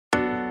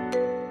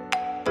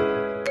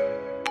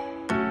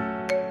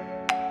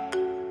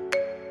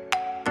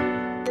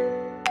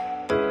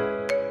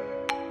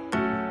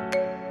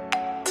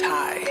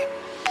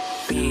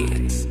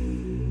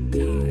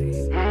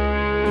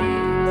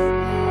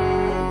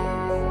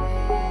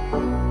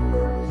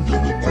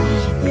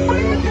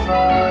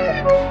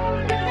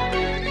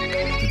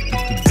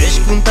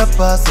quando tá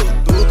passo,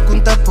 tudo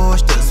quando tá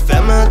posto. Se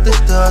fama te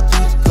está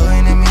tudo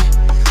corre na mim.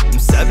 Não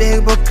sabe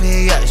que vou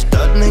criar,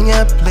 estou na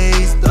minha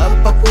place. Dá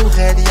pra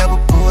correr e vou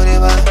por aí.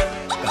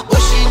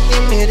 Acabou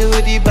sem medo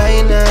de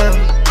baina.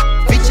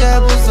 Ficha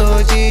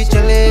abusou de te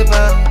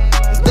levar.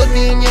 Estou na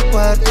minha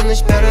quarto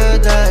nas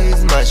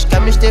paradise. Mas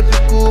caminhos te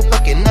preocupa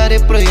que nada é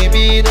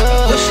proibido.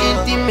 Acabou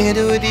sem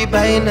medo de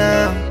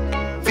baina.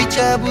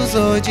 Ficha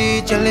abusou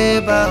de te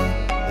levar.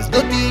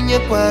 Estou na minha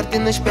quarto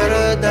nas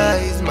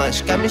paradise.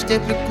 Mas caminhos te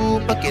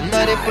preocupa que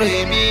nada é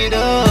proibido.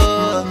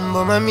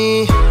 Bom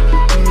mami,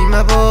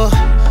 minha boa.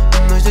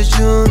 Nós dois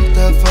juntos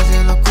a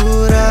fazer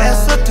loucura. É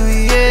só tu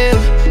e eu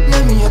na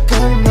minha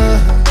cama.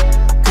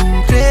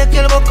 Como creio que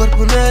ele meu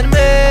corpo não é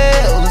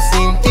meu.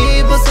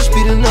 Senti você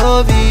suspiro no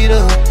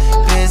ouvido.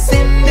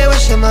 Crescendo eu a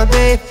chama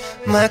babe.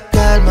 Mas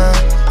calma,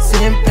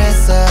 sem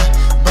pressa.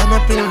 Bana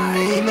pelo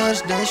meio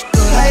nós dois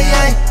cores. Ai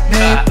ai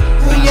babe,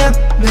 unha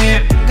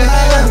babe.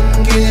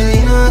 Caramba, que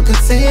delino que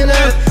cena.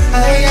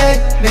 Ai ai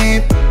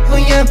babe,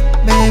 unha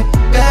babe.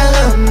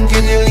 Caramba,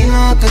 que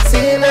delino que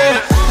cena.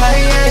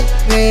 Ai ai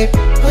babe,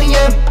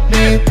 unha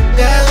babe.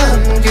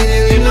 Caramba, que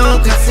delino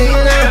que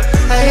cena.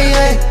 Ai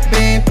ai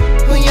babe,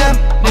 unha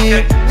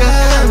babe.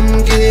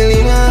 Caramba, que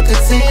delino que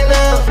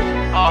cena.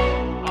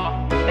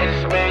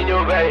 It's me and you,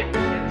 babe.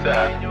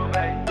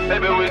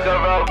 Baby, we can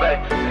roll, babe.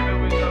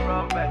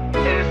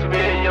 It's me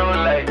and you,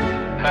 like.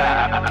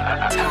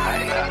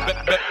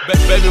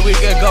 Baby, we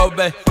can go,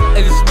 babe.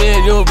 It's me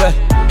and you, babe.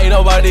 Ain't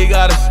nobody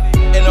got us.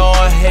 Ain't no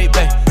one hate,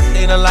 babe.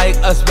 They don't like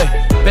us, babe.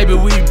 Baby,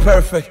 we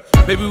perfect.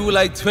 Baby, we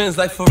like twins,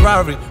 like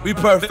Ferrari. We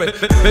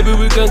perfect. Baby,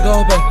 we can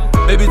go,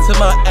 babe. Baby, to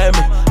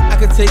Miami. I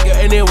can take you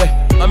anywhere.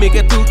 Mami,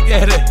 que tú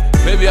quieres.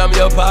 Baby, I'm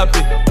your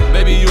papi.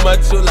 Baby, you my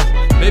chula.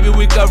 Baby,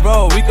 we can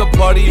roll, we can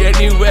party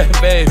anywhere,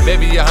 babe.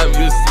 Baby, I'm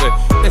used to it.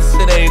 This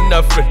shit ain't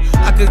nothing.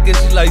 I could get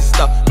you like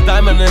stuff,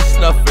 diamond and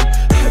snuffing.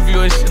 Have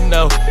you in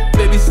Chanel?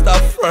 Baby, stop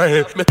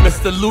fronting.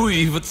 Mr.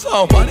 Louis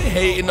Vuitton, why they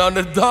hating on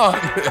the Don?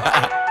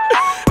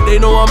 They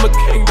know I'm a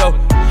king though.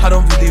 I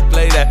don't really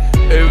play that.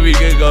 Baby, we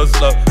can go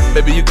slow.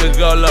 Baby, you can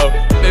go low.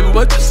 Baby,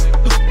 what you say?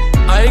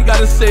 I ain't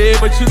gotta say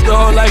it, but you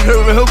know like a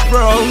real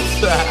pro.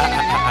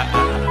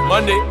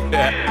 Monday.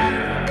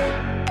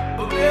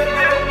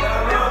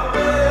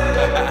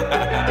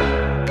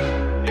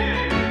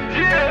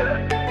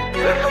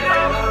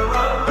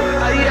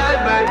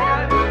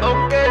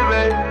 Okay,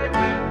 babe.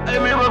 I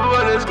mean, my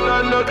brother's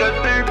gonna look at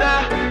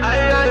that.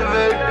 Aye,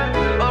 babe.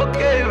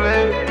 Okay,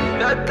 babe.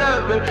 Not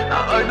that, babe.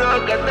 I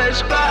know que tá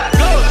spot.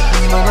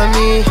 Bom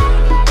mami,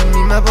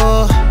 minha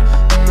boa.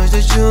 Nós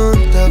dois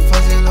juntos a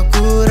fazer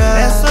loucura.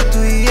 É só tu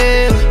e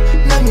eu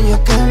na minha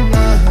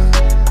cama.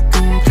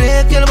 Como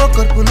creio que meu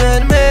corpo não é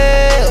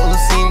meu.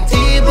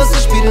 Senti você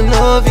suspiro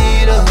no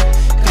ouvido.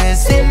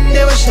 Crescendo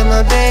eu a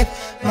chama babe.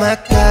 Mas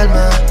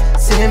calma,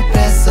 sem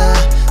pressa.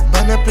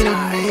 Bana pelo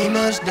meio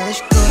nós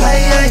dois cores.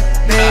 Ai ai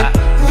babe,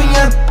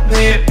 unha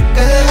babe.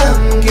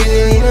 Caramba, que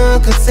delino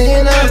que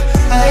cena.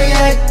 Ai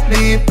ai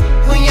babe,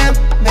 unha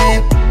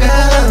babe.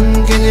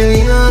 Caramba, que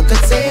delino que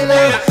cena.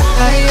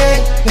 Ai ai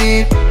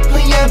babe,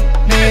 unha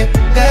babe.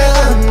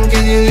 Caramba, que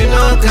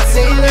delino que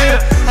cena.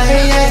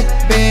 Ai ai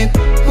babe,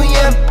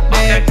 unha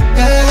babe.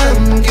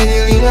 Caramba, que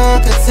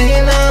delino que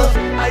cena.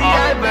 Ay,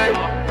 ay, babe.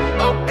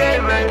 Okay,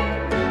 babe.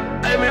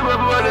 I mean, my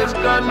brother's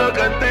gonna look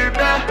at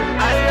that.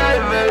 Ay, ay,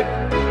 babe.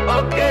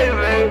 Okay,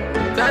 babe.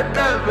 That,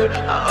 babe.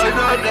 I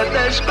know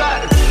that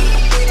spot.